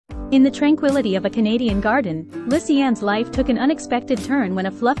In the tranquility of a Canadian garden, Lysiane's life took an unexpected turn when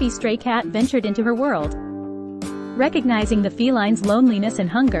a fluffy stray cat ventured into her world. Recognizing the feline's loneliness and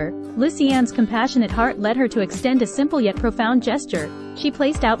hunger, Lysiane's compassionate heart led her to extend a simple yet profound gesture. She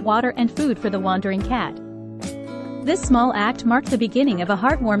placed out water and food for the wandering cat. This small act marked the beginning of a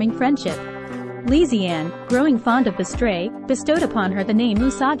heartwarming friendship. Lysiane, growing fond of the stray, bestowed upon her the name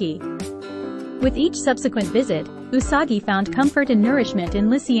Usagi. With each subsequent visit, Usagi found comfort and nourishment in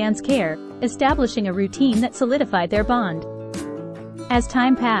Lysiane's care, establishing a routine that solidified their bond. As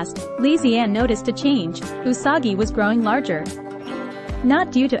time passed, Lysiane noticed a change. Usagi was growing larger.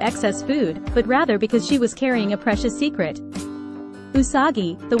 Not due to excess food, but rather because she was carrying a precious secret.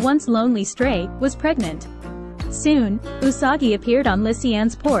 Usagi, the once lonely stray, was pregnant. Soon, Usagi appeared on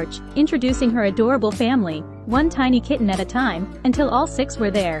Lysiane's porch, introducing her adorable family, one tiny kitten at a time, until all 6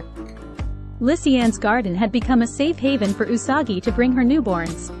 were there. Lysiane's garden had become a safe haven for Usagi to bring her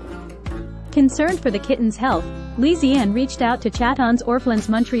newborns. Concerned for the kitten's health, Lysiane reached out to Chatons Orphelins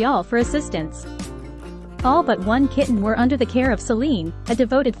Montreal for assistance. All but one kitten were under the care of Celine, a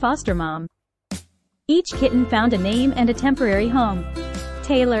devoted foster mom. Each kitten found a name and a temporary home.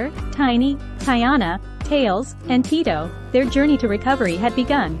 Taylor, Tiny, Tiana, Tails, and Tito, their journey to recovery had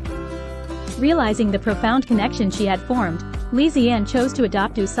begun. Realizing the profound connection she had formed, Lysiane chose to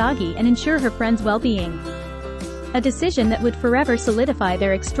adopt Usagi and ensure her friend's well-being. A decision that would forever solidify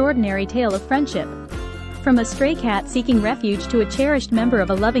their extraordinary tale of friendship. From a stray cat seeking refuge to a cherished member of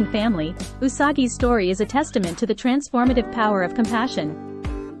a loving family, Usagi's story is a testament to the transformative power of compassion.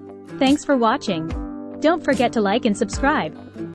 Thanks for watching. Don't forget to like and subscribe.